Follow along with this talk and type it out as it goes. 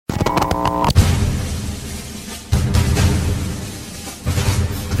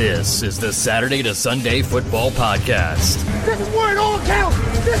This is the Saturday to Sunday Football Podcast. This is where it all counts.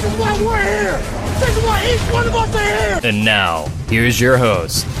 This is why we're here. This is why each one of us are here. And now, here's your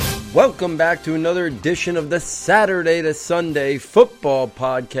host. Welcome back to another edition of the Saturday to Sunday Football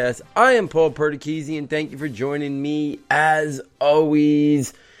Podcast. I am Paul Perticchese, and thank you for joining me as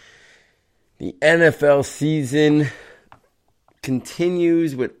always. The NFL season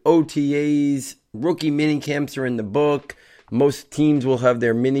continues with OTAs. Rookie minicamps are in the book. Most teams will have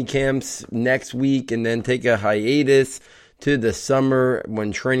their minicamps next week and then take a hiatus to the summer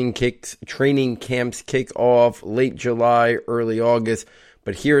when training camps kick off late July, early August.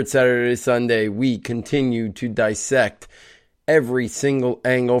 But here at Saturday to Sunday, we continue to dissect every single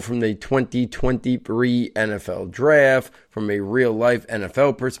angle from the 2023 NFL Draft, from a real-life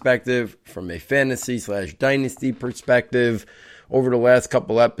NFL perspective, from a fantasy/dynasty perspective. Over the last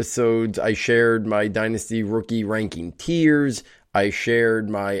couple episodes, I shared my Dynasty rookie ranking tiers. I shared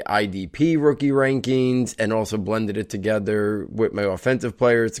my IDP rookie rankings and also blended it together with my offensive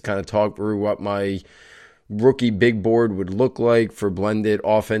players to kind of talk through what my rookie big board would look like for blended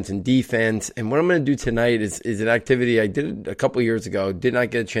offense and defense. And what I'm going to do tonight is an activity I did a couple years ago, did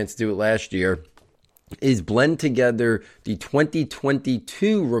not get a chance to do it last year, is blend together the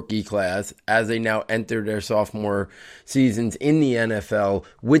 2022 rookie class as they now enter their sophomore seasons in the NFL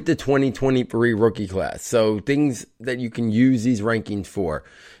with the 2023 rookie class. So things that you can use these rankings for.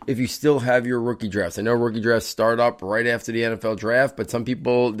 If you still have your rookie drafts, I know rookie drafts start up right after the NFL draft, but some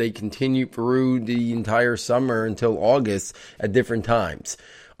people, they continue through the entire summer until August at different times.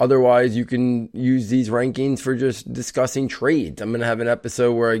 Otherwise, you can use these rankings for just discussing trades. I'm going to have an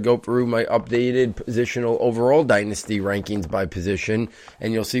episode where I go through my updated positional overall dynasty rankings by position,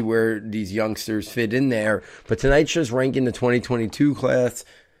 and you'll see where these youngsters fit in there. But tonight's just ranking the 2022 class,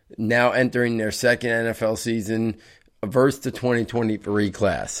 now entering their second NFL season, versus the 2023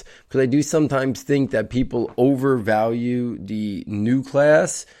 class. Because I do sometimes think that people overvalue the new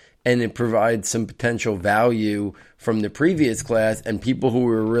class, and it provides some potential value from the previous class, and people who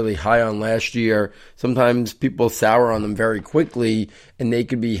were really high on last year, sometimes people sour on them very quickly, and they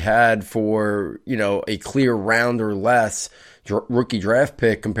could be had for, a clear round or less rookie draft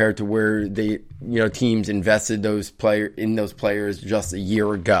pick compared to where they, teams invested those players just a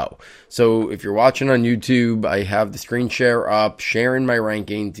year ago. So if you're watching on YouTube, I have the screen share up, sharing my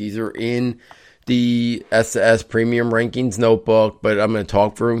rankings. These are in the S Premium Rankings notebook, but I'm going to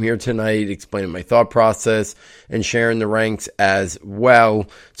talk through them here tonight, explaining my thought process and sharing the ranks as well.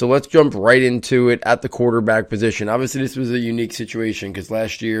 So let's jump right into it at the quarterback position. Obviously, this was a unique situation because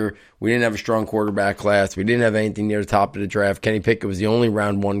last year we didn't have a strong quarterback class. We didn't have anything near the top of the draft. Kenny Pickett was the only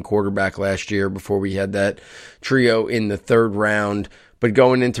round one quarterback last year before we had that trio in the third round. But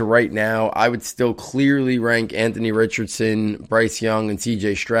going into right now, I would still clearly rank Anthony Richardson, Bryce Young, and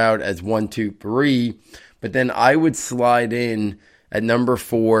CJ Stroud as 1, 2, 3. But then I would slide in at number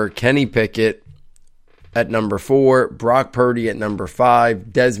 4, Kenny Pickett at number 4, Brock Purdy at number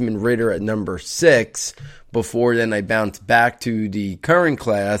 5, Desmond Ridder at number 6. Before then, I bounce back to the current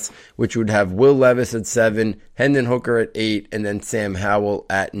class, which would have Will Levis at 7, Hendon Hooker at 8, and then Sam Howell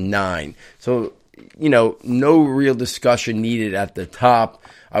at 9. So, no real discussion needed at the top.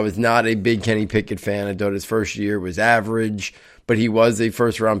 I was not a big Kenny Pickett fan. I thought his first year was average, but he was a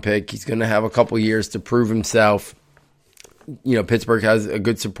first-round pick. He's going to have a couple years to prove himself. Pittsburgh has a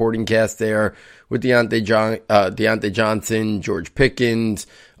good supporting cast there with Deontay Johnson, George Pickens,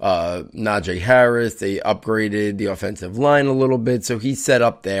 Najee Harris. They upgraded the offensive line a little bit, so he's set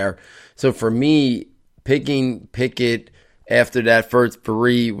up there. So for me, picking Pickett after that first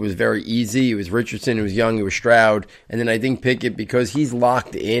 3 was very easy. It was Richardson, it was Young, it was Stroud. And then I think Pickett, because he's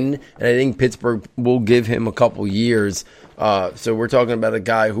locked in, and I think Pittsburgh will give him a couple years. So we're talking about a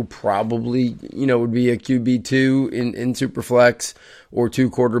guy who probably, would be a QB2 in Superflex or 2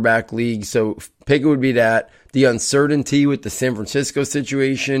 quarterback league. So Pickett would be that. The uncertainty with the San Francisco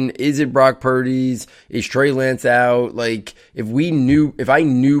situation, is it Brock Purdy's? Is Trey Lance out? Like, if I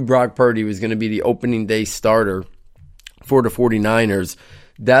knew Brock Purdy was going to be the opening day starter for the 49ers,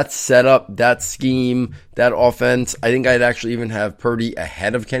 that setup, that scheme, that offense, I think I'd actually even have Purdy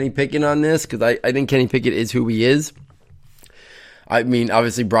ahead of Kenny Pickett on this, because I think Kenny Pickett is who he is. I mean,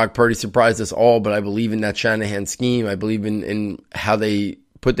 obviously Brock Purdy surprised us all, but I believe in that Shanahan scheme. I believe in how they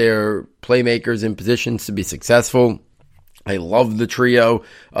put their playmakers in positions to be successful. I love the trio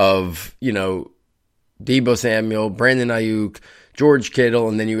of, Deebo Samuel, Brandon Ayuk, George Kittle,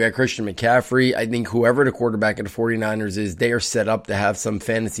 and then you got Christian McCaffrey. I think whoever the quarterback of the 49ers is, they are set up to have some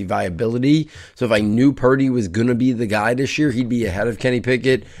fantasy viability. So if I knew Purdy was going to be the guy this year, he'd be ahead of Kenny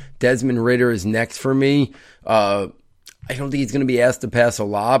Pickett. Desmond Ridder is next for me. I don't think he's going to be asked to pass a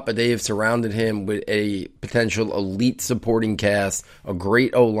lot, but they have surrounded him with a potential elite supporting cast, a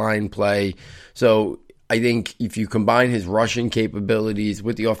great O-line play. So I think if you combine his rushing capabilities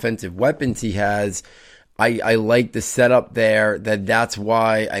with the offensive weapons he has, I like the setup there. That's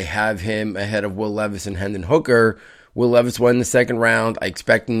why I have him ahead of Will Levis and Hendon Hooker. Will Levis won the second round. I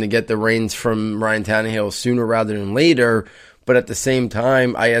expect him to get the reins from Ryan Tannehill sooner rather than later. But at the same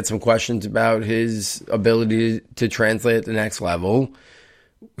time, I had some questions about his ability to translate at the next level.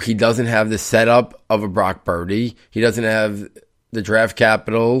 He doesn't have the setup of a Brock Purdy. He doesn't have the draft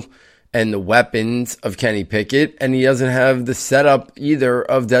capital and the weapons of Kenny Pickett, and he doesn't have the setup either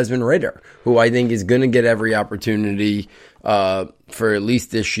of Desmond Ridder, who I think is going to get every opportunity for at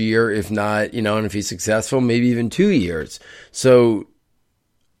least this year, if not, and if he's successful, maybe even 2 years. So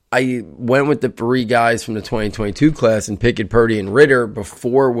I went with the three guys from the 2022 class and Pickett, Purdy, and Ridder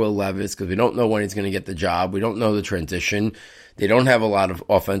before Will Levis because we don't know when he's going to get the job. We don't know the transition. They don't have a lot of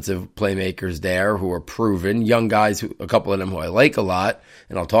offensive playmakers there who are proven. Young guys, a couple of them who I like a lot,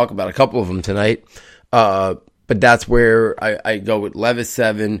 and I'll talk about a couple of them tonight. But that's where I go with Levis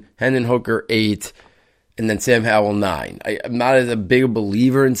 7, Hendon Hooker 8, and then Sam Howell 9. I'm not as a big a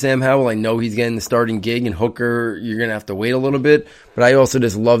believer in Sam Howell. I know he's getting the starting gig, and Hooker, you're going to have to wait a little bit. But I also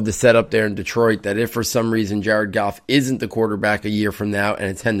just love the setup there in Detroit that if for some reason Jared Goff isn't the quarterback a year from now and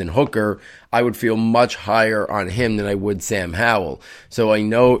it's Hendon Hooker, I would feel much higher on him than I would Sam Howell. So I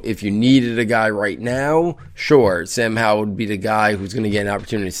know if you needed a guy right now, sure, Sam Howell would be the guy who's going to get an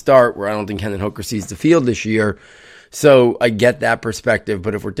opportunity to start, where I don't think Hendon Hooker sees the field this year. So I get that perspective,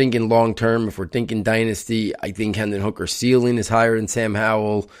 but if we're thinking long-term, if we're thinking dynasty, I think Hendon Hooker's ceiling is higher than Sam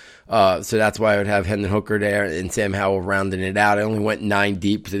Howell. So that's why I would have Hendon Hooker there and Sam Howell rounding it out. I only went 9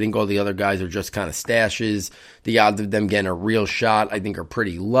 deep because I think all the other guys are just kind of stashes. The odds of them getting a real shot, I think, are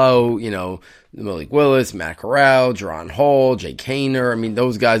pretty low. Malik Willis, Matt Corral, Jaron Hall, Jake Haener. I mean,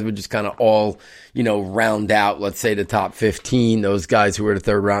 those guys would just kind of all, round out, let's say, the top 15. Those guys who were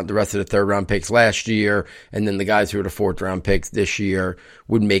the rest of the third round picks last year, and then the guys who were the fourth round picks this year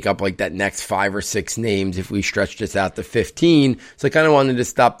would make up like that next 5 or 6 names if we stretch this out to 15. So I kind of wanted to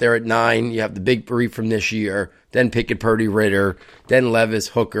stop there at 9. You have the big three from this year, then Pickett, Purdy, Ridder, then Levis,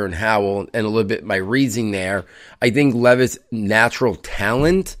 Hooker, and Howell, and a little bit my reasoning there. I think Levis' natural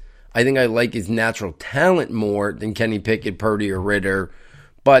talent, I think I like his natural talent more than Kenny Pickett, Purdy, or Ridder,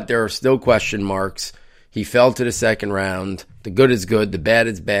 but there are still question marks. He fell to the second round. The good is good, the bad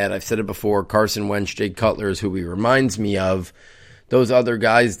is bad. I've said it before, Carson Wentz, Jake Cutler is who he reminds me of. Those other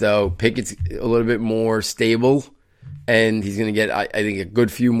guys, though, Pickett's a little bit more stable, and he's going to get, I think, a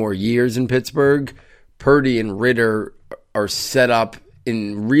good few more years in Pittsburgh. Purdy and Ridder are set up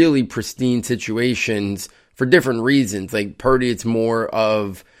in really pristine situations for different reasons. Like Purdy, it's more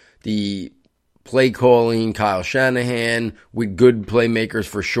of the play calling, Kyle Shanahan, with good playmakers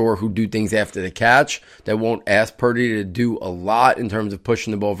for sure who do things after the catch that won't ask Purdy to do a lot in terms of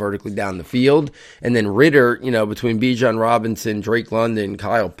pushing the ball vertically down the field. And then Ridder, between Bijan Robinson, Drake London,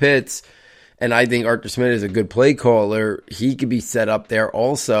 Kyle Pitts, and I think Arthur Smith is a good play caller. He could be set up there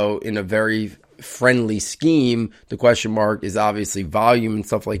also in a very friendly scheme. The question mark is obviously volume and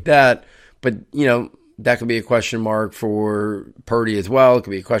stuff like that. But, that could be a question mark for Purdy as well. It could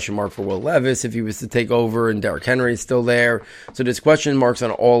be a question mark for Will Levis if he was to take over and Derrick Henry is still there. So there's question marks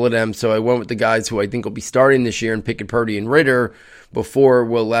on all of them. So I went with the guys who I think will be starting this year and Pickett, Purdy, and Ridder before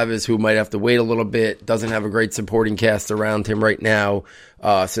Will Levis, who might have to wait a little bit, doesn't have a great supporting cast around him right now.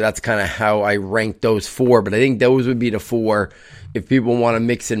 So that's kind of how I ranked those 4. But I think those would be the 4. If people want to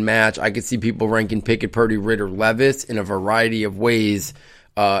mix and match, I could see people ranking Pickett, Purdy, Ridder, Levis in a variety of ways.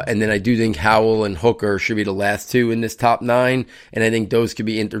 And then I do think Howell and Hooker should be the last 2 in this top 9. And I think those could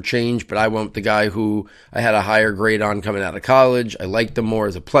be interchanged. But I went with the guy who I had a higher grade on coming out of college. I liked him more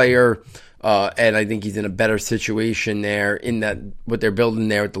as a player. And I think he's in a better situation there in that what they're building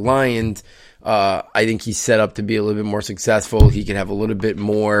there at the Lions. I think he's set up to be a little bit more successful. He can have a little bit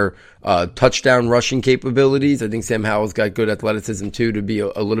more touchdown rushing capabilities. I think Sam Howell's got good athleticism too to be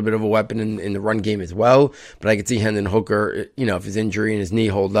a little bit of a weapon in the run game as well. But I could see Hendon Hooker, if his injury and his knee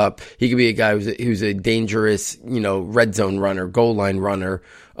hold up, he could be a guy who's a dangerous, red zone runner, goal line runner,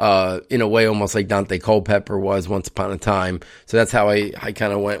 in a way almost like Dante Culpepper was once upon a time. So that's how I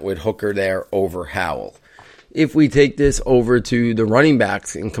kind of went with Hooker there over Howell. If we take this over to the running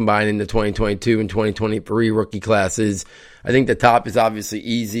backs and combining the 2022 and 2023 rookie classes, I think the top is obviously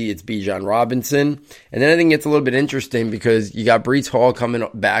easy. It's Bijan Robinson. And then I think it's a little bit interesting because you got Breece Hall coming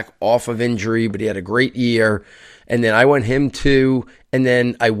back off of injury, but he had a great year. And then I went him 2. And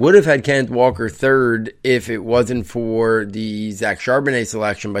then I would have had Kenneth Walker 3rd if it wasn't for the Zach Charbonnet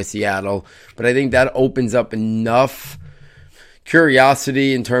selection by Seattle. But I think that opens up enough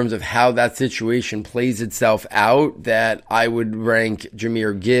curiosity in terms of how that situation plays itself out, that I would rank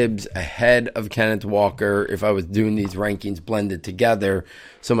Jahmyr Gibbs ahead of Kenneth Walker if I was doing these rankings blended together.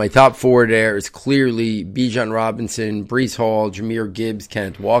 So my top four there is clearly Bijan Robinson, Breece Hall, Jahmyr Gibbs,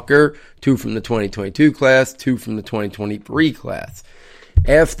 Kenneth Walker, 2 from the 2022 class, 2 from the 2023 class.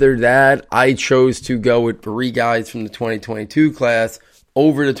 After that, I chose to go with 3 guys from the 2022 class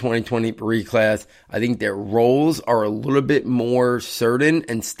over the 2023 class. I think their roles are a little bit more certain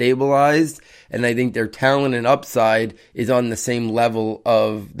and stabilized, and I think their talent and upside is on the same level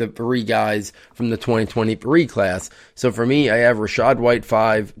of the 3 guys from the 2023 class. So for me, I have Rachaad White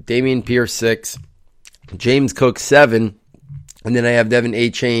 5, Dameon Pierce 6, James Cook 7, and then I have Devin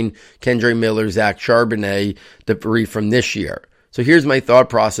Achane, Kendre Miller, Zach Charbonnet, the 3 from this year. So here's my thought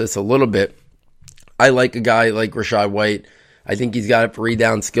process a little bit. I like a guy like Rachaad White. I think he's got a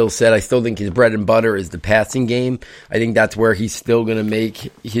 3-down skill set. I still think his bread and butter is the passing game. I think that's where he's still going to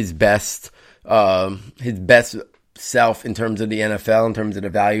make his best self in terms of the NFL, in terms of the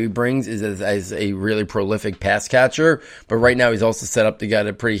value he brings, is as a really prolific pass catcher. But right now he's also set up to get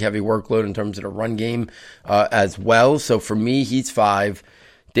a pretty heavy workload in terms of the run game as well. So for me, he's 5.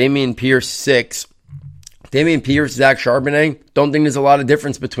 Dameon Pierce 6. Dameon Pierce, Zach Charbonnet, don't think there's a lot of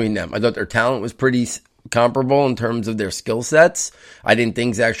difference between them. I thought their talent was pretty comparable in terms of their skill sets. I didn't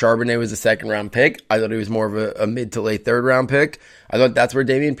think Zach Charbonnet was a second-round pick. I thought he was more of a mid to late third-round pick. I thought that's where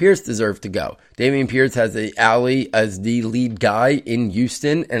Dameon Pierce deserved to go. Dameon Pierce has Ali as the lead guy in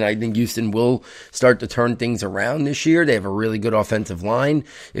Houston, and I think Houston will start to turn things around this year. They have a really good offensive line.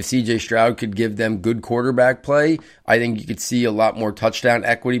 If C.J. Stroud could give them good quarterback play, I think you could see a lot more touchdown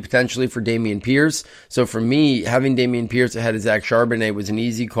equity potentially for Dameon Pierce. So for me, having Dameon Pierce ahead of Zach Charbonnet was an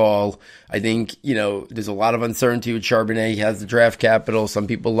easy call. I think, there's a lot of uncertainty with Charbonnet. He has the draft capital. Some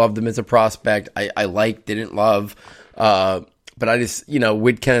people loved him as a prospect. I didn't love. But I just,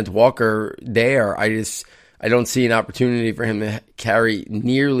 with Kenneth Walker there, I don't see an opportunity for him to carry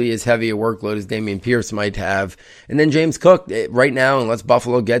nearly as heavy a workload as Dameon Pierce might have. And then James Cook, right now, unless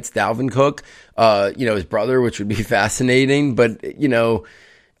Buffalo gets Dalvin Cook, his brother, which would be fascinating. But,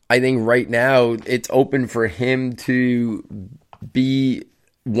 I think right now it's open for him to be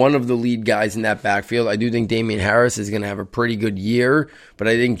one of the lead guys in that backfield. I do think Damian Harris is going to have a pretty good year, but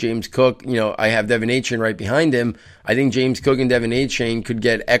I think James Cook, I have Devin Achane right behind him. I think James Cook and Devin Achane could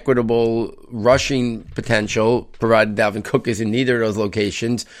get equitable rushing potential, provided Dalvin Cook is in neither of those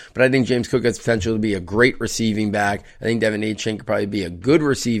locations. But I think James Cook has potential to be a great receiving back. I think Devin Achane could probably be a good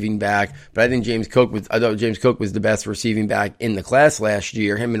receiving back, but I think I thought James Cook was the best receiving back in the class last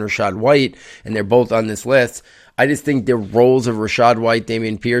year, him and Rachaad White, and they're both on this list. I just think the roles of Rachaad White,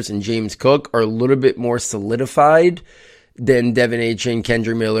 Dameon Pierce, and James Cook are a little bit more solidified than Devin Achane,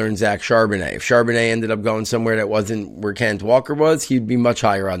 Kendre Miller, and Zach Charbonnet. If Charbonnet ended up going somewhere that wasn't where Kenneth Walker was, he'd be much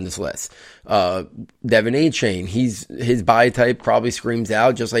higher on this list. Devin Achane, his body type probably screams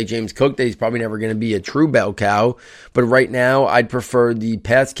out, just like James Cook, that he's probably never going to be a true bell cow. But right now, I'd prefer the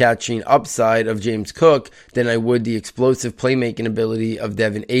pass-catching upside of James Cook than I would the explosive playmaking ability of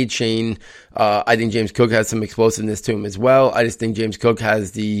Devin Achane. I think James Cook has some explosiveness to him as well. I just think James Cook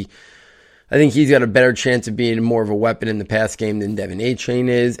I think he's got a better chance of being more of a weapon in the pass game than Devin Achane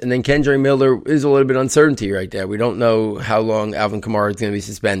is. And then Kendre Miller is a little bit uncertainty right there. We don't know how long Alvin Kamara is going to be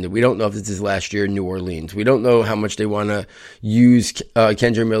suspended. We don't know if it's his last year in New Orleans. We don't know how much they want to use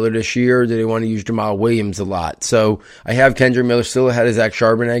Kendre Miller this year. Do they want to use Jamal Williams a lot? So I have Kendre Miller still ahead of Zach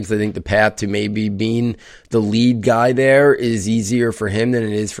Charbonnet because I think the path to maybe being the lead guy there is easier for him than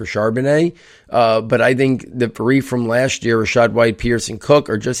it is for Charbonnet. But I think the 3 from last year, Rachaad White, Pierce, and Cook,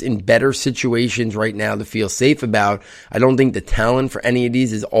 are just in better situations right now to feel safe about. I don't think the talent for any of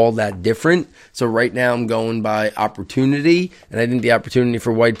these is all that different. So right now I'm going by opportunity, and I think the opportunity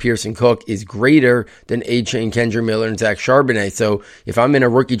for White, Pierce, and Cook is greater than Achane, Kendre Miller, and Zach Charbonnet. So if I'm in a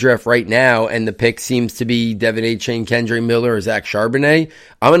rookie draft right now and the pick seems to be Devin Achane, Kendre Miller, or Zach Charbonnet,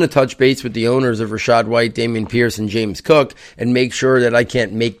 I'm going to touch base with the owners of Rachaad White, Dameon Pierce, and James Cook and make sure that I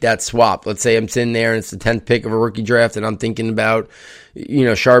can't make that swap. Let's say I'm sitting there and it's the 10th pick of a rookie draft and I'm thinking about,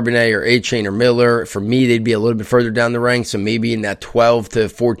 Charbonnet or Achane or Miller. For me, they'd be a little bit further down the ranks. So maybe in that 12 to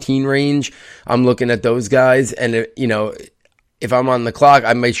 14 range, I'm looking at those guys. And, if I'm on the clock,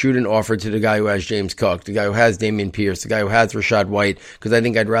 I might shoot an offer to the guy who has James Cook, the guy who has Dameon Pierce, the guy who has Rachaad White, because I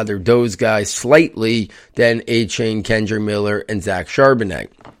think I'd rather those guys slightly than Achane, Kendre Miller, and Zach Charbonnet.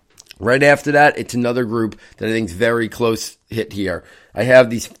 Right after that, it's another group that I think is very close hit here. I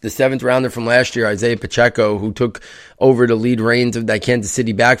have the 7th rounder from last year, Isaiah Pacheco, who took over the lead reins of that Kansas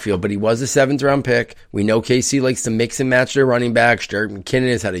City backfield, but he was a 7th round pick. We know KC likes to mix and match their running backs. Jerick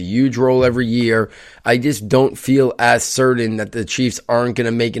McKinnon has had a huge role every year. I just don't feel as certain that the Chiefs aren't going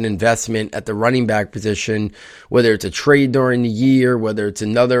to make an investment at the running back position, whether it's a trade during the year, whether it's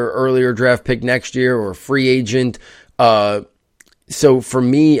another earlier draft pick next year or a free agent. So for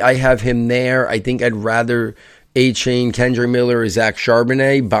me, I have him there. I think I'd rather A-Chain, Kendre Miller, or Zach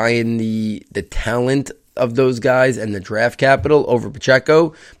Charbonnet buying the talent of those guys and the draft capital over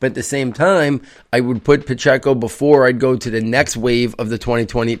Pacheco. But at the same time, I would put Pacheco before I'd go to the next wave of the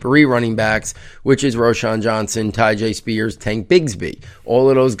 2023 running backs, which is Roschon Johnson, Tyjae Spears, Tank Bigsby. All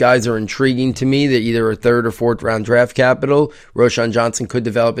of those guys are intriguing to me. They're either a 3rd or 4th round draft capital. Roschon Johnson could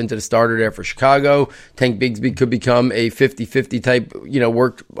develop into the starter there for Chicago. Tank Bigsby could become a 50-50 type,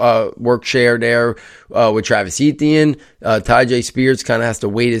 work share there with Travis Etienne. Tyjae Spears kind of has to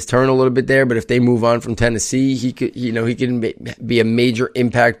wait his turn a little bit there, but if they move on from Tennessee, he can be a major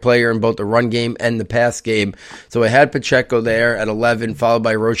impact player in both the run game and the pass game. So I had Pacheco there at 11, followed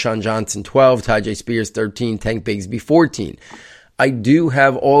by Roschon Johnson 12, Tyjae Spears 13, Tank Bigsby 14. I do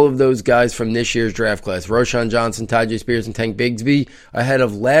have all of those guys from this year's draft class, Roschon Johnson, Tyjae Spears, and Tank Bigsby, ahead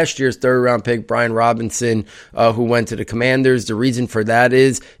of last year's 3rd round pick, Brian Robinson, who went to the Commanders. The reason for that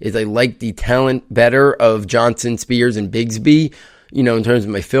is I like the talent better of Johnson, Spears, and Bigsby. In terms of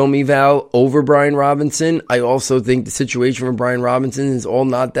my film eval over Brian Robinson. I also think the situation for Brian Robinson is all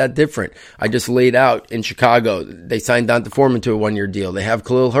not that different. I just laid out in Chicago. They signed Donta Foreman to a 1-year deal. They have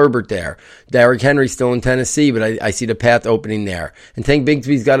Khalil Herbert there. Derrick Henry still in Tennessee, but I see the path opening there. And Tank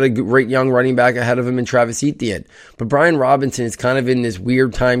Bigsby's got a great young running back ahead of him in Travis Etienne. But Brian Robinson is kind of in this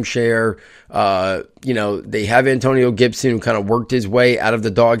weird timeshare. They have Antonio Gibson, who kind of worked his way out of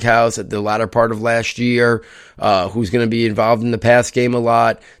the doghouse at the latter part of last year, who's going to be involved in the pass game a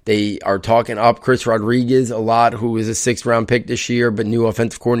lot. They are talking up Chris Rodriguez a lot, who is a 6th round pick this year, but new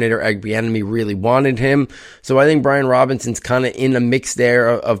offensive coordinator Ed Bieniemy really wanted him. So I think Brian Robinson's kind of in a mix there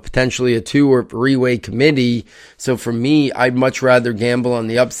of potentially a 2 or 3-way committee. So for me, I'd much rather gamble on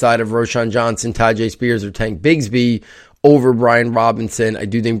the upside of Roschon Johnson, Tyjae Spears, or Tank Bigsby over Brian Robinson. I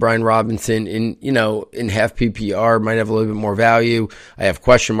do think Brian Robinson in half PPR might have a little bit more value. I have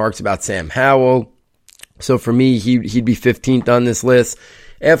question marks about Sam Howell. So for me, he'd be 15th on this list.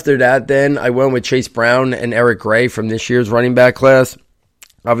 After that, then I went with Chase Brown and Eric Gray from this year's running back class.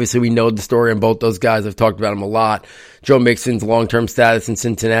 Obviously, we know the story on both those guys. I've talked about them a lot. Joe Mixon's long-term status in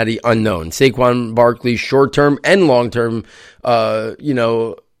Cincinnati, unknown. Saquon Barkley's short-term and long-term,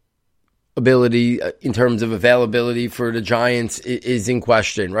 ability in terms of availability for the Giants is in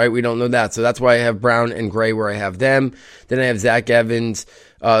question, right? We don't know that. So that's why I have Brown and Gray where I have them. Then I have Zach Evans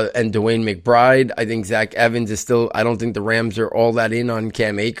and DeWayne McBride. I think Zach Evans is still, I don't think the Rams are all that in on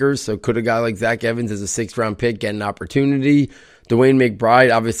Cam Akers. So could a guy like Zach Evans as a 6th round pick get an opportunity? DeWayne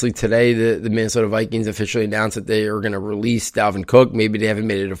McBride, obviously today the Minnesota Vikings officially announced that they are going to release Dalvin Cook. Maybe they haven't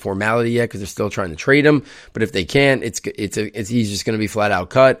made it a formality yet because they're still trying to trade him. But if they can't, he's just going to be flat out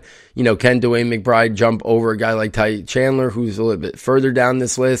cut. Can DeWayne McBride jump over a guy like Ty Chandler, who's a little bit further down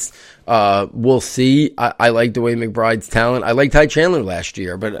this list? We'll see. I like DeWayne McBride's talent. I liked Ty Chandler last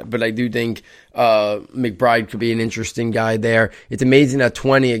year, but I do think McBride could be an interesting guy there. It's amazing at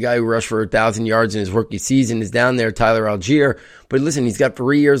 20, a guy who rushed for 1,000 yards in his rookie season is down there, Tyler Algier. But listen, he's got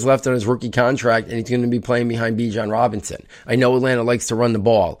 3 years left on his rookie contract, and he's going to be playing behind Bijan Robinson. I know Atlanta likes to run the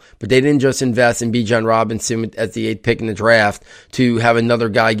ball, but they didn't just invest in Bijan Robinson as the 8th pick in the draft to have another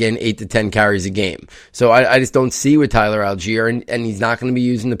guy getting 8 to 10 carries a game. So I just don't see with Tyler Algier, and he's not going to be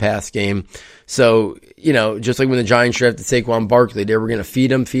using the pass game. So, just like when the Giants drafted Saquon Barkley, they were going to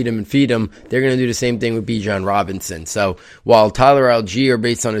feed him. They're going to do the same thing with Bijan Robinson. So while Tyler Algier,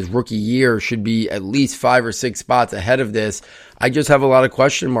 based on his rookie year, should be at least 5 or 6 spots ahead of this, I just have a lot of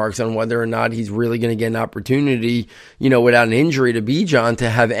question marks on whether or not he's really going to get an opportunity, without an injury to Bijan to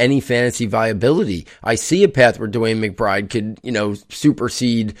have any fantasy viability. I see a path where DeWayne McBride could,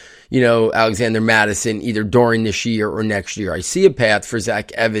 supersede, Alexander Mattison either during this year or next year. I see a path for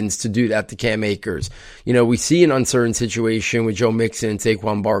Zach Evans to do that to Cam Akers. We see an uncertain situation with Joe Mixon and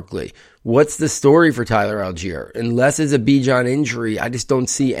Saquon Barkley. What's the story for Tyler Algier? Unless it's a Bijan injury, I just don't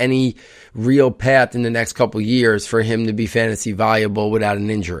see any real path in the next couple years for him to be fantasy viable without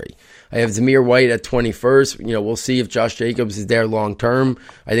an injury. I have Zamir White at 21st. We'll see if Josh Jacobs is there long term.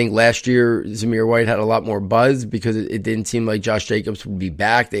 I think last year Zamir White had a lot more buzz because it didn't seem like Josh Jacobs would be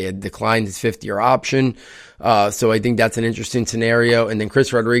back. They had declined his 5th-year option. So I think that's an interesting scenario. And then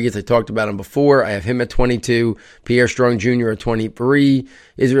Chris Rodriguez, I talked about him before. I have him at 22, Pierre Strong Jr. at 23,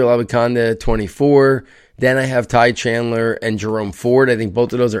 Israel Abaconda at 24. Then I have Ty Chandler and Jerome Ford. I think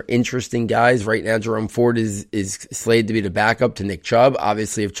both of those are interesting guys. Right now, Jerome Ford is slated to be the backup to Nick Chubb.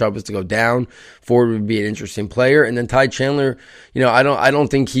 Obviously, if Chubb was to go down, Ford would be an interesting player. And then Ty Chandler, I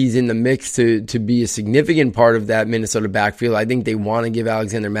don't think he's in the mix to be a significant part of that Minnesota backfield. I think they want to give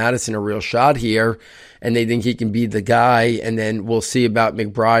Alexander Mattison a real shot here, and they think he can be the guy. And then we'll see about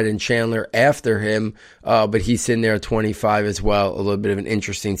McBride and Chandler after him. But he's sitting there at 25 as well. A little bit of an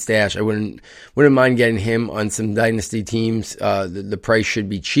interesting stash. I wouldn't mind getting him on some dynasty teams. The price should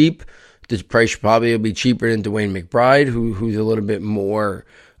be cheap. The price probably will be cheaper than Dwayne McBride, who's a little bit more,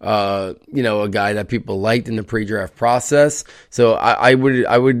 a guy that people liked in the pre-draft process. So I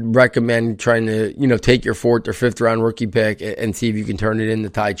would recommend trying to, take your 4th or 5th round rookie pick and see if you can turn it into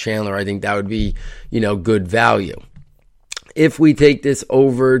Ty Chandler. I think that would be, good value. If we take this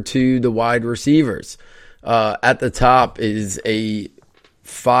over to the wide receivers, at the top is a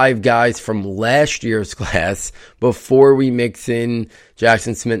 5 guys from last year's class before we mix in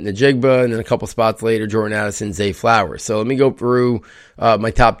Jackson Smith-Njigba, and then a couple spots later, Jordan Addison, Zay Flowers. So let me go through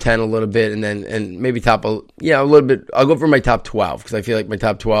my top 10 a little bit, and maybe a little bit. I'll go for my top 12 because I feel like my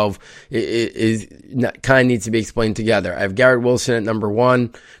top 12 is kind of needs to be explained together. I have Garrett Wilson at number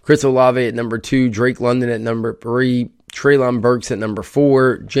 1, Chris Olave at number 2, Drake London at number 3, Treylon Burks at number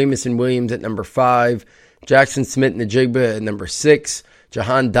 4, Jamison Williams at number 5, Jackson Smith-Njigba at number 6,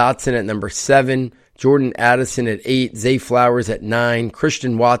 Jahan Dotson at number 7, Jordan Addison at 8, Zay Flowers at 9,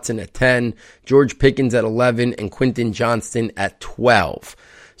 Christian Watson at 10, George Pickens at 11, and Quentin Johnston at 12.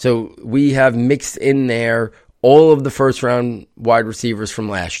 So we have mixed in there all of the first-round wide receivers from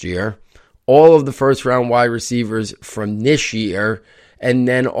last year, all of the first-round wide receivers from this year, and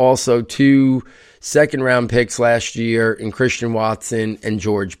then also 2 second-round picks last year in Christian Watson and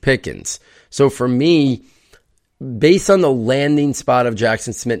George Pickens. So for me, based on the landing spot of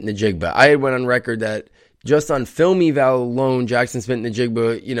Jackson Smith-Njigba, I had went on record that just on film eval alone, Jackson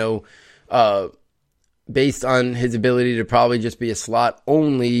Smith-Njigba, based on his ability to probably just be a slot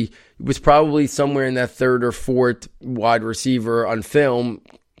only, was probably somewhere in that 3rd or 4th wide receiver on film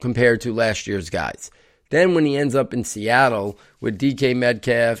compared to last year's guys. Then when he ends up in Seattle with DK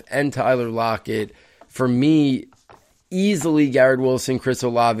Metcalf and Tyler Lockett, for me, easily Garrett Wilson, Chris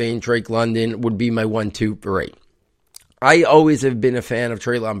Olave, and Drake London would be my 1, 2, 3. I always have been a fan of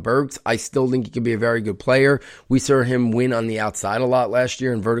Treylon Burks. I still think he could be a very good player. We saw him win on the outside a lot last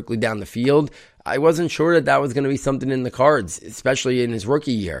year and vertically down the field. I wasn't sure that was going to be something in the cards, especially in his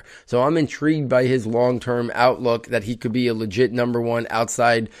rookie year. So I'm intrigued by his long-term outlook that he could be a legit number 1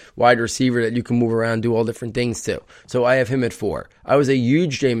 outside wide receiver that you can move around, do all different things to. So I have him at 4. I was a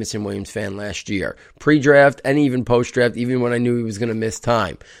huge Jamison Williams fan last year, pre-draft and even post-draft, even when I knew he was going to miss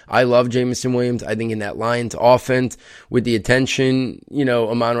time. I love Jamison Williams. I think in that Lions offense, with the attention,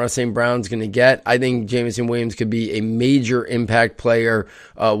 Amon-Ra St. Brown's going to get, I think Jamison Williams could be a major impact player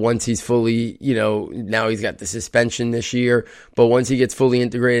once he's fully, now he's got the suspension this year, but once he gets fully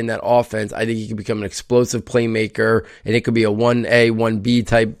integrated in that offense, I think he could become an explosive playmaker, and it could be a 1A, 1B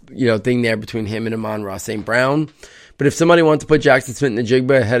type, thing there between him and Amon-Ra St. Brown. But if somebody wants to put Jackson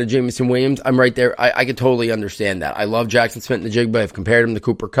Smith-Njigba ahead of Jamison Williams, I'm right there. I could totally understand that. I love Jackson Smith-Njigba. I've compared him to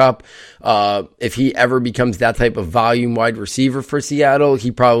Cooper Kupp. If he ever becomes that type of volume wide receiver for Seattle, he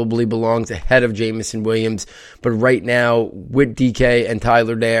probably belongs ahead of Jamison Williams. But right now, with DK and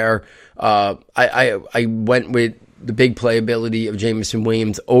Tyler there, I went with the big playability of Jamison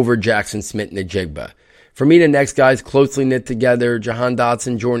Williams over Jackson Smith-Njigba. For me, the next guys closely knit together, Jahan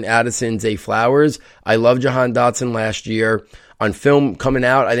Dotson, Jordan Addison, Zay Flowers. I love Jahan Dotson last year. On film coming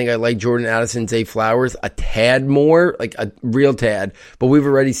out, I think I like Jordan Addison, Zay Flowers a tad more, like a real tad. But we've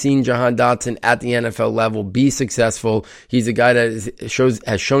already seen Jahan Dotson at the NFL level be successful. He's a guy that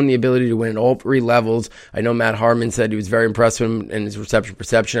has shown the ability to win at all 3 levels. I know Matt Harmon said he was very impressed with him in his reception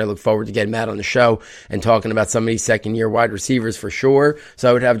perception. I look forward to getting Matt on the show and talking about some of these second-year wide receivers for sure. So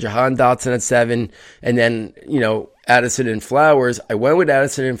I would have Jahan Dotson at 7, and then, Addison and Flowers. I went with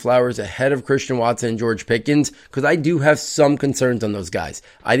Addison and Flowers ahead of Christian Watson and George Pickens because I do have some concerns on those guys.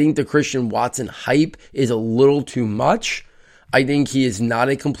 I think the Christian Watson hype is a little too much. I think he is not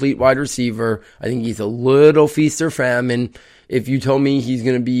a complete wide receiver. I think he's a little feast or famine. if you told me he's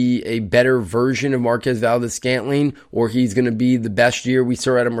going to be a better version of Marquez Valdes-Scantling, or he's going to be the best year we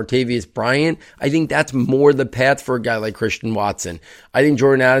saw out of Martavius Bryant, I think that's more the path for a guy like Christian Watson. I think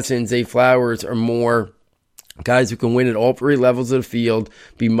Jordan Addison and Zay Flowers are more guys who can win at all three levels of the field,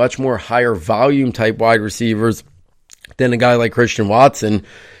 be much more higher volume type wide receivers than a guy like Christian Watson.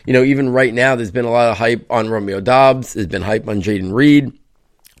 Even right now, there's been a lot of hype on Romeo Doubs. There's been hype on Jaden Reed.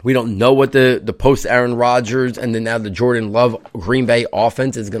 We don't know what the post-Aaron Rodgers and then now the Jordan Love Green Bay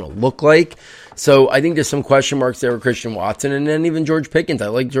offense is going to look like. So I think there's some question marks there with Christian Watson, and then even George Pickens. I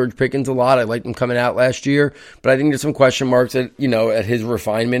like George Pickens a lot. I liked him coming out last year, but I think there's some question marks at his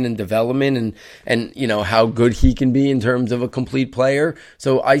refinement and development and how good he can be in terms of a complete player.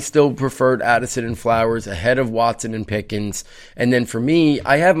 So I still preferred Addison and Flowers ahead of Watson and Pickens. And then for me,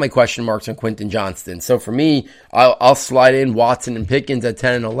 I have my question marks on Quentin Johnston. So for me, I'll slide in Watson and Pickens at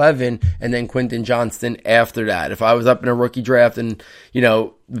 10 and 11, and then Quentin Johnston after that. If I was up in a rookie draft and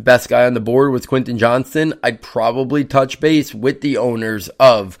the best guy on the board was Quentin Johnston, I'd probably touch base with the owners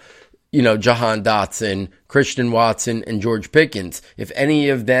of, Jahan Dotson, Christian Watson, and George Pickens. If any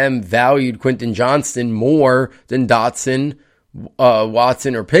of them valued Quentin Johnston more than Dotson,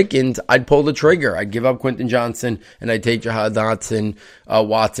 Watson, or Pickens, I'd pull the trigger. I'd give up Quentin Johnston and I'd take Jahan Dotson,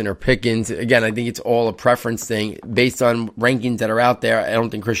 Watson, or Pickens. Again, I think it's all a preference thing based on rankings that are out there. I don't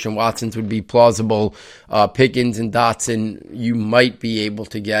think Christian Watson's would be plausible. Pickens and Dotson, you might be able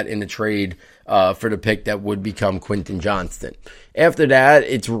to get in a trade for the pick that would become Quentin Johnston. After that,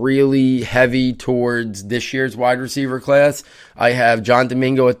 it's really heavy towards this year's wide receiver class. I have John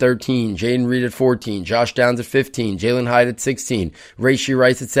Domingo at 13, Jaden Reed at 14, Josh Downs at 15, Jalen Hyde at 16, Rashee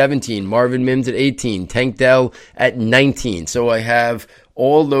Rice at 17, Marvin Mims at 18, Tank Dell at 19. So I have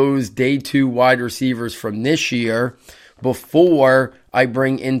all those day two wide receivers from this year before I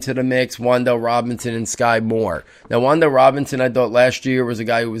bring into the mix Wan'Dale Robinson and Sky Moore. Now, Wan'Dale Robinson, I thought last year was a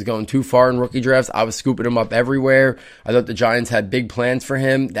guy who was going too far in rookie drafts. I was scooping him up everywhere. I thought the Giants had big plans for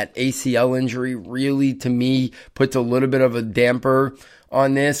him. That ACL injury really, to me, puts a little bit of a damper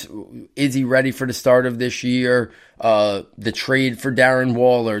on this. Is he ready for the start of this year? The trade for Darren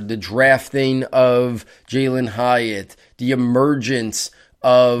Waller, the drafting of Jalen Hyatt, the emergence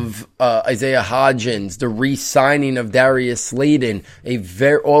of Isaiah Hodgins, the re-signing of Darius Slayton,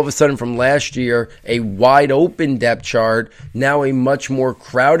 all of a sudden from last year, a wide open depth chart, now a much more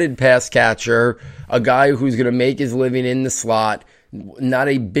crowded pass catcher, a guy who's going to make his living in the slot, not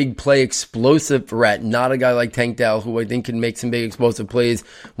a big play explosive threat, not a guy like Tank Dell, who I think can make some big explosive plays.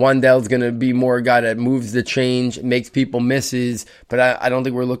 Wan'Dale's going to be more a guy that moves the change, makes people misses, but I don't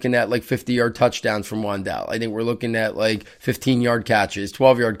think we're looking at like 50-yard touchdowns from Wan'Dale. I think we're looking at like 15-yard catches,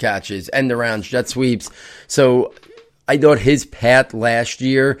 12-yard catches, end arounds, jet sweeps. So I thought his path last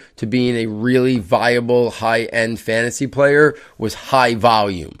year to being a really viable high-end fantasy player was high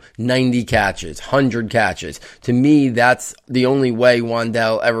volume, 90 catches, 100 catches. To me, that's the only way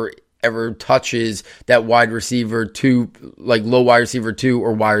Wan'Dale ever touches that wide receiver 2, like low wide receiver 2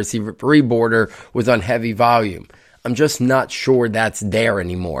 or wide receiver 3 border, was on heavy volume. I'm just not sure that's there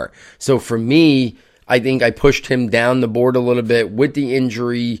anymore. So for me, I think I pushed him down the board a little bit with the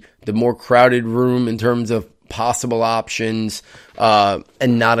injury, the more crowded room in terms of possible options,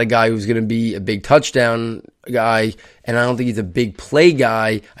 and not a guy who's going to be a big touchdown guy. And I don't think he's a big play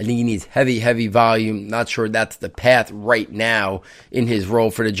guy. I think he needs heavy volume. Not sure that's the path right now in his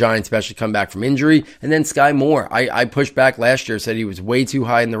role for the Giants, especially come back from injury. And then Sky Moore. I pushed back last year, said he was way too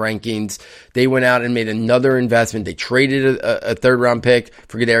high in the rankings. They went out and made another investment. They traded a third-round pick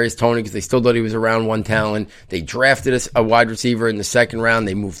for Kadarius Toney because they still thought he was a round one talent. They drafted a wide receiver in the second round.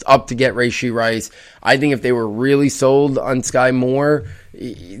 They moved up to get Rashee Rice. I think if they were really sold on Sky Moore,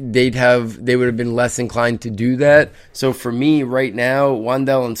 they would have been less inclined to do that. So for me right now,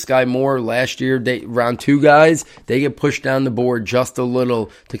 Wan'Dale and Sky Moore last year, round 2 guys, they get pushed down the board just a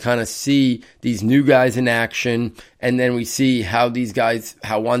little to kind of see these new guys in action. And then we see how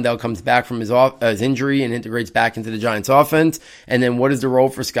Wan'Dale comes back from his injury and integrates back into the Giants offense. And then what is the role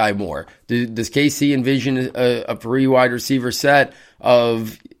for Sky Moore? Does KC envision a 3 wide receiver set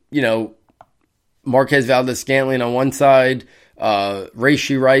of, Marquez Valdes-Scantling on one side,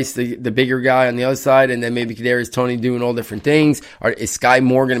 Rashee Rice, the bigger guy on the other side, and then maybe Kadarius Toney doing all different things? Is Sky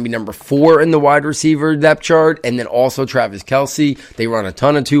Moore going to be number 4 in the wide receiver depth chart? And then also Travis Kelce. They run a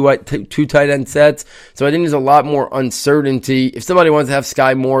ton of two tight end sets. So I think there's a lot more uncertainty. If somebody wants to have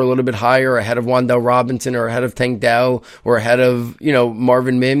Sky Moore a little bit higher, ahead of Wan'Dale Robinson or ahead of Tank Dell or ahead of,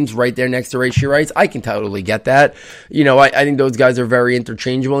 Marvin Mims right there next to Rashee Rice, I can totally get that. I think those guys are very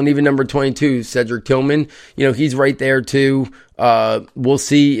interchangeable. And even number 22, Cedric Tillman, he's right there too. We'll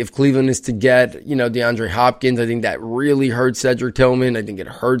see if Cleveland is to get, DeAndre Hopkins. I think that really hurts Cedric Tillman. I think it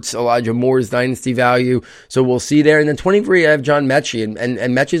hurts Elijah Moore's dynasty value. So we'll see there. And then 23, I have John Mechie.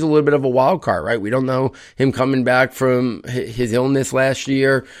 And Mechie's a little bit of a wild card, right? We don't know him coming back from his illness last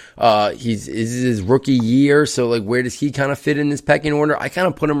year. This is his rookie year. So, like, where does he kind of fit in this pecking order? I kind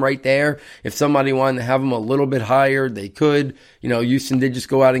of put him right there. If somebody wanted to have him a little bit higher, they could. Houston did just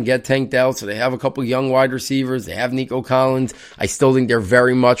go out and get Tank Dell, so they have a couple young wide receivers. They have Nico Collins. I still think they're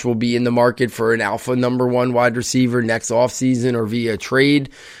very much will be in the market for an alpha number one wide receiver next offseason or via trade.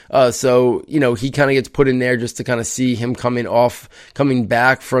 So he kind of gets put in there just to kind of see him coming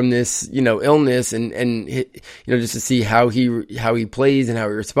back from this, illness and just to see how he plays and how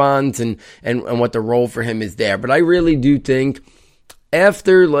he responds and what the role for him is there. But I really do think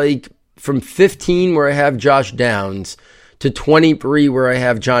after from 15 where I have Josh Downs to 23 where I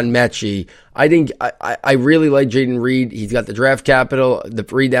have John Mechie, I think I really like Jayden Reed. He's got the draft capital, the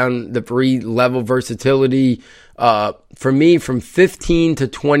three level versatility. For me, from 15 to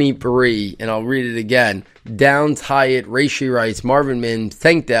 23, and I'll read it again: Downs, Hyatt, Rashee Rice, Marvin Mims,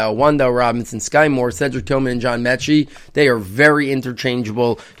 Tank Dell, Wan'Dale Robinson, Sky Moore, Cedric Tillman, and John Mechie. They are very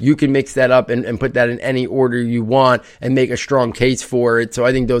interchangeable. You can mix that up and put that in any order you want and make a strong case for it. So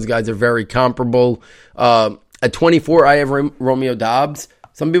I think those guys are very comparable. At 24, I have Romeo Doubs.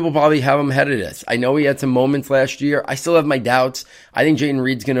 Some people probably have him ahead of this. I know he had some moments last year. I still have my doubts. I think Jayden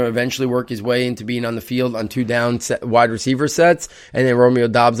Reed's going to eventually work his way into being on the field on 2 down wide receiver sets, and then Romeo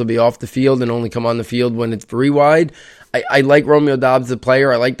Doubs will be off the field and only come on the field when it's 3 wide. I like Romeo Doubs, the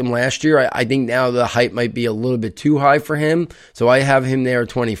player. I liked him last year. I think now the hype might be a little bit too high for him. So I have him there at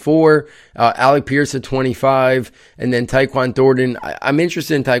 24. Alec Pierce at 25. And then Tyquan Thornton. I'm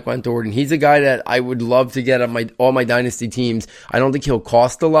interested in Tyquan Thornton. He's a guy that I would love to get on all my dynasty teams. I don't think he'll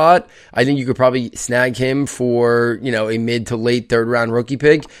cost a lot. I think you could probably snag him for, a mid to late third round rookie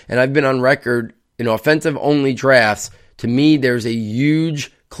pick. And I've been on record in offensive only drafts. To me, there's a huge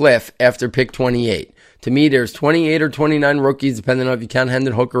cliff after pick 28. To me, there's 28 or 29 rookies, depending on if you count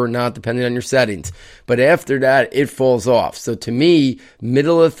Hendon Hooker or not, depending on your settings. But after that, it falls off. So to me,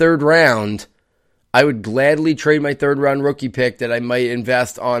 middle of third round, I would gladly trade my third round rookie pick that I might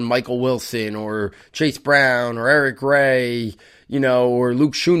invest on Michael Wilson or Chase Brown or Eric Ray, or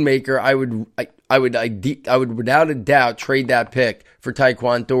Luke Schoonmaker. I would without a doubt trade that pick for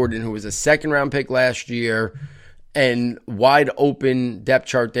Tyquan Thornton, who was a second round pick last year. And wide open depth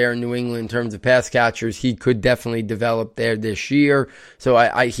chart there in New England in terms of pass catchers. He could definitely develop there this year. So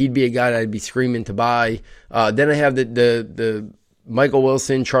he'd be a guy that I'd be screaming to buy. Then I have the Michael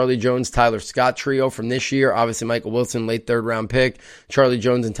Wilson, Charlie Jones, Tyler Scott trio from this year. Obviously, Michael Wilson, late third round pick. Charlie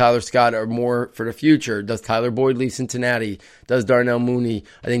Jones and Tyler Scott are more for the future. Does Tyler Boyd leave Cincinnati? Does Darnell Mooney?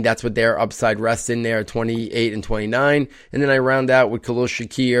 I think that's what their upside rests in there, 28 and 29. And then I round out with Khalil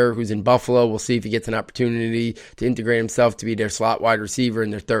Shakir, who's in Buffalo. We'll see if he gets an opportunity to integrate himself to be their slot wide receiver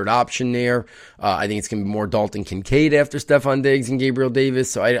and their third option there. I think it's going to be more Dalton Kincaid after Stephon Diggs and Gabriel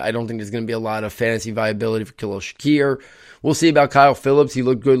Davis. So I don't think there's going to be a lot of fantasy viability for Khalil Shakir. We'll see about Kyle Phillips. He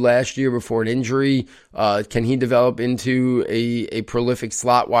looked good last year before an injury. Can he develop into a prolific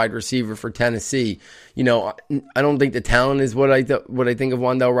slot wide receiver for Tennessee? I don't think the talent is what I think of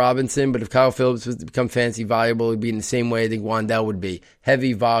Wan'Dale Robinson, but if Kyle Phillips was to become fantasy viable, it'd be in the same way I think Wan'Dale would be.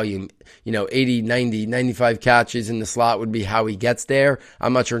 Heavy volume, 80, 90, 95 catches in the slot would be how he gets there.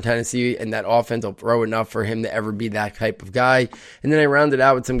 I'm not sure Tennessee and that offense will throw enough for him to ever be that type of guy. And then I rounded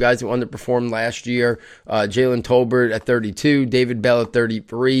out with some guys who underperformed last year. Jalen Tolbert at 32, David Bell at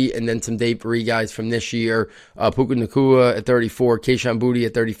 33, and then some day 3 guys from this year. Puka Nacua at 34, Kayshon Boutte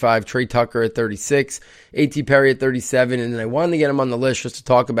at 35, Trey Tucker at 36, A.T. Perry at 37, and then I wanted to get him on the list just to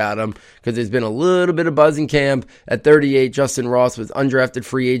talk about him because there's been a little bit of buzz in camp. At 38, Justin Ross was undrafted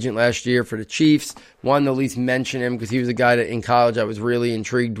free agent last year for the Chiefs. Wanted to at least mention him because he was a guy that in college I was really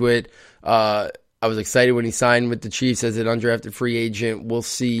intrigued with. I was excited when he signed with the Chiefs as an undrafted free agent. We'll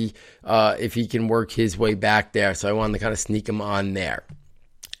see if he can work his way back there, so I wanted to kind of sneak him on there.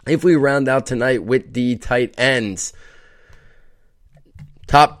 If we round out tonight with the tight ends,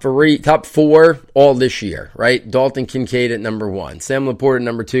 top 4, all this year, right? Dalton Kincaid at number 1, Sam Laporte at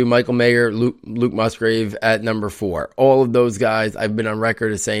number 2, Michael Mayer, Luke Musgrave at number 4. All of those guys, I've been on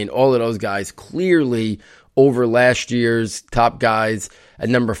record as saying all of those guys clearly over last year's top guys At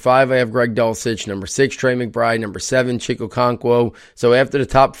number 5, I have Greg Dulcich. Number 6, Trey McBride. Number 7, Chico Okonkwo. So after the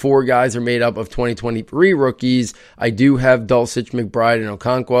top 4 guys are made up of 2023 rookies, I do have Dulcich, McBride, and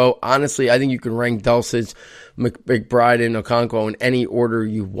Okonkwo. Honestly, I think you can rank Dulcich, McBride, and Okonkwo in any order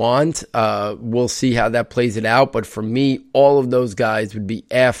you want. We'll see how that plays it out. But for me, all of those guys would be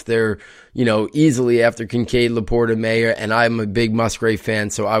after, easily after Kincaid, Laporta, Mayer, and I'm a big Musgrave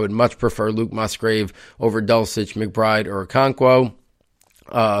fan, so I would much prefer Luke Musgrave over Dulcich, McBride, or Okonkwo.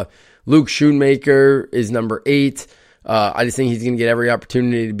 Luke Schoonmaker is number 8. I just think he's going to get every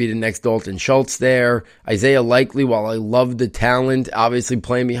opportunity to be the next Dalton Schultz there. Isaiah Likely, while I love the talent, obviously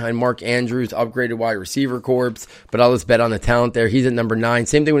playing behind Mark Andrews, upgraded wide receiver corps, but I'll just bet on the talent there. He's at number 9.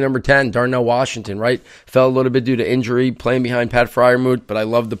 Same thing with number 10, Darnell Washington, right? Fell a little bit due to injury, playing behind Pat Freiermuth, but I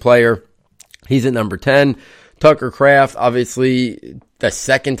love the player. He's at number 10. Tucker Kraft, obviously the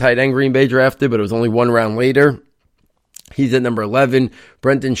second tight end Green Bay drafted, but it was only one round later. He's at number 11,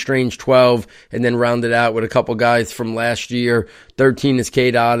 Brenton Strange 12, and then rounded out with a couple guys from last year. 13 is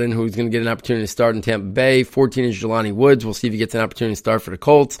Cade Otton, who's going to get an opportunity to start in Tampa Bay. 14 is Jelani Woods. We'll see if he gets an opportunity to start for the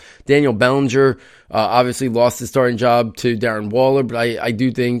Colts. Daniel Bellinger obviously lost his starting job to Darren Waller, but I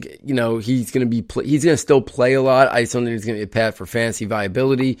do think he's going to still play a lot. I just don't think he's going to be a path for fantasy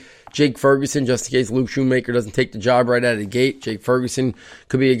viability. Jake Ferguson, just in case Luke Schoonmaker doesn't take the job right out of the gate. Jake Ferguson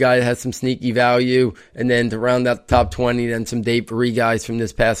could be a guy that has some sneaky value. And then to round out the top 20, then some Dave Berry guys from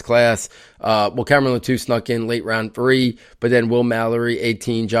this past class. Cameron Latou snuck in late round 3, but then Will Mallory,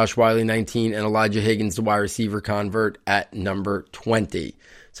 18, Josh Wiley, 19, and Elijah Higgins, the wide receiver convert, at number 20.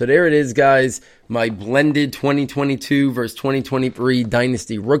 So there it is, guys. My blended 2022 versus 2023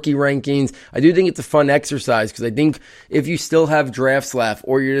 Dynasty rookie rankings. I do think it's a fun exercise because I think if you still have drafts left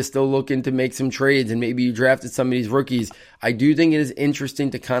or you're just still looking to make some trades and maybe you drafted some of these rookies, I do think it is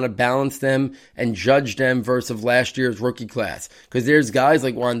interesting to kind of balance them and judge them versus last year's rookie class. Because there's guys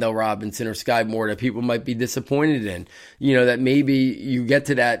like Wan'Dale Robinson or Sky Moore that people might be disappointed in. That maybe you get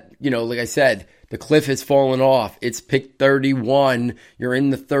to that, like I said, the cliff has fallen off. It's pick 31. You're in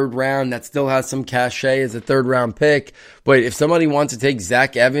the 3rd round. That still has some cachet as a 3rd round pick. But if somebody wants to take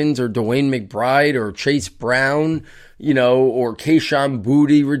Zach Evans or Dwayne McBride or Chase Brown, or Kayshon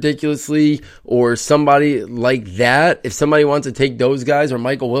Boutte ridiculously, or somebody like that, if somebody wants to take those guys or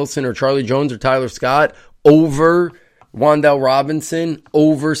Michael Wilson or Charlie Jones or Tyler Scott over Wan'Dale Robinson,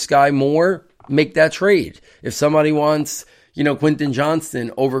 over Sky Moore, make that trade. If somebody wants Quentin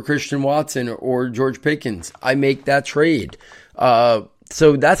Johnston over Christian Watson or George Pickens, I make that trade.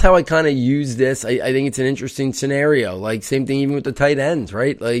 So that's how I kind of use this. I think it's an interesting scenario. Like, same thing even with the tight ends,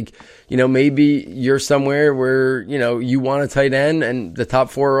 right? Like, maybe you're somewhere where, you want a tight end and the top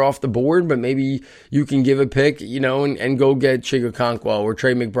 4 are off the board, but maybe you can give a pick, and go get Chico Okonkwo or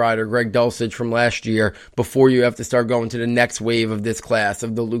Trey McBride or Greg Dulcich from last year before you have to start going to the next wave of this class,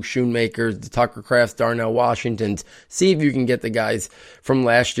 of the Luke Schoonmakers, the Tucker Krafts, Darnell Washingtons. See if you can get the guys from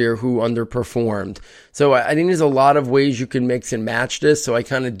last year who underperformed. So I think there's a lot of ways you can mix and match this. So I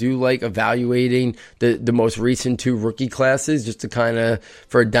kind of do like evaluating the most recent 2 rookie classes just to kind of,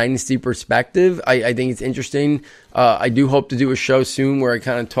 for a dynasty perspective. I think it's interesting. I do hope to do a show soon where I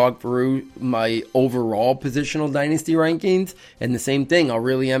kind of talk through my overall positional dynasty rankings. And the same thing, I'll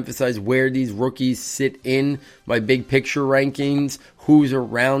really emphasize where these rookies sit in my big picture rankings, who's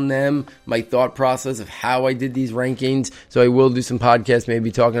around them, my thought process of how I did these rankings. So I will do some podcasts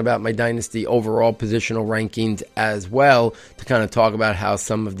maybe talking about my dynasty overall positional rankings as well to kind of talk about how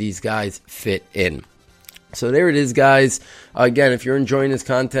some of these guys fit in. So there it is, guys. Again, if you're enjoying this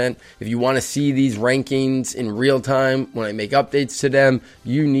content, if you want to see these rankings in real time when I make updates to them,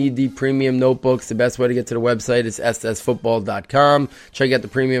 you need the premium notebooks. The best way to get to the website is ssfootball.com. Check out the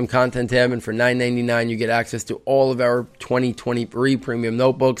premium content tab, and for $9.99, you get access to all of our 2023 premium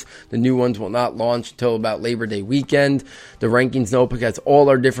notebooks. The new ones will not launch until about Labor Day weekend. The rankings notebook has all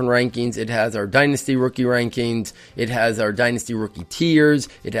our different rankings. It has our Dynasty rookie rankings. It has our Dynasty rookie tiers.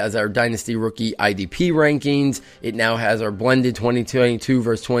 It has our Dynasty rookie IDP rankings. It now has our blended 2022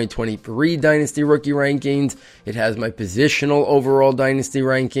 versus 2023 Dynasty rookie rankings. It has my positional overall Dynasty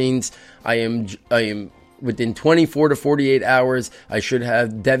rankings. I am within 24 to 48 hours, I should have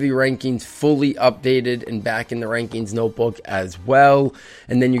Devy rankings fully updated and back in the rankings notebook as well.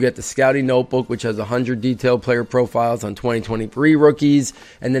 And then you get the scouting notebook, which has 100 detailed player profiles on 2023 rookies.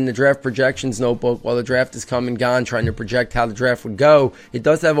 And then the draft projections notebook, while the draft is come and gone, trying to project how the draft would go, it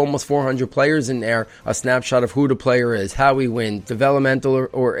does have almost 400 players in there, a snapshot of who the player is, how he wins, developmental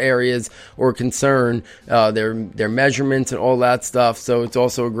or areas or concern, their measurements and all that stuff. So it's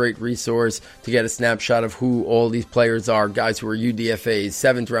also a great resource to get a snapshot of of who all these players are, guys who are UDFAs,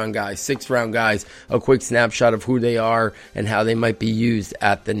 7th round guys, 6th round guys, a quick snapshot of who they are and how they might be used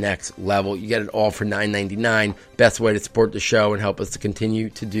at the next level. You get it all for $9.99. Best way to support the show and help us to continue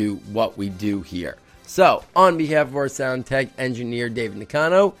to do what we do here. So, on behalf of our sound tech engineer, David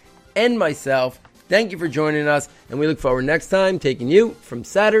Nicano, and myself, thank you for joining us, and we look forward next time taking you from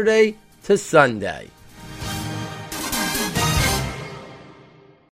Saturday to Sunday.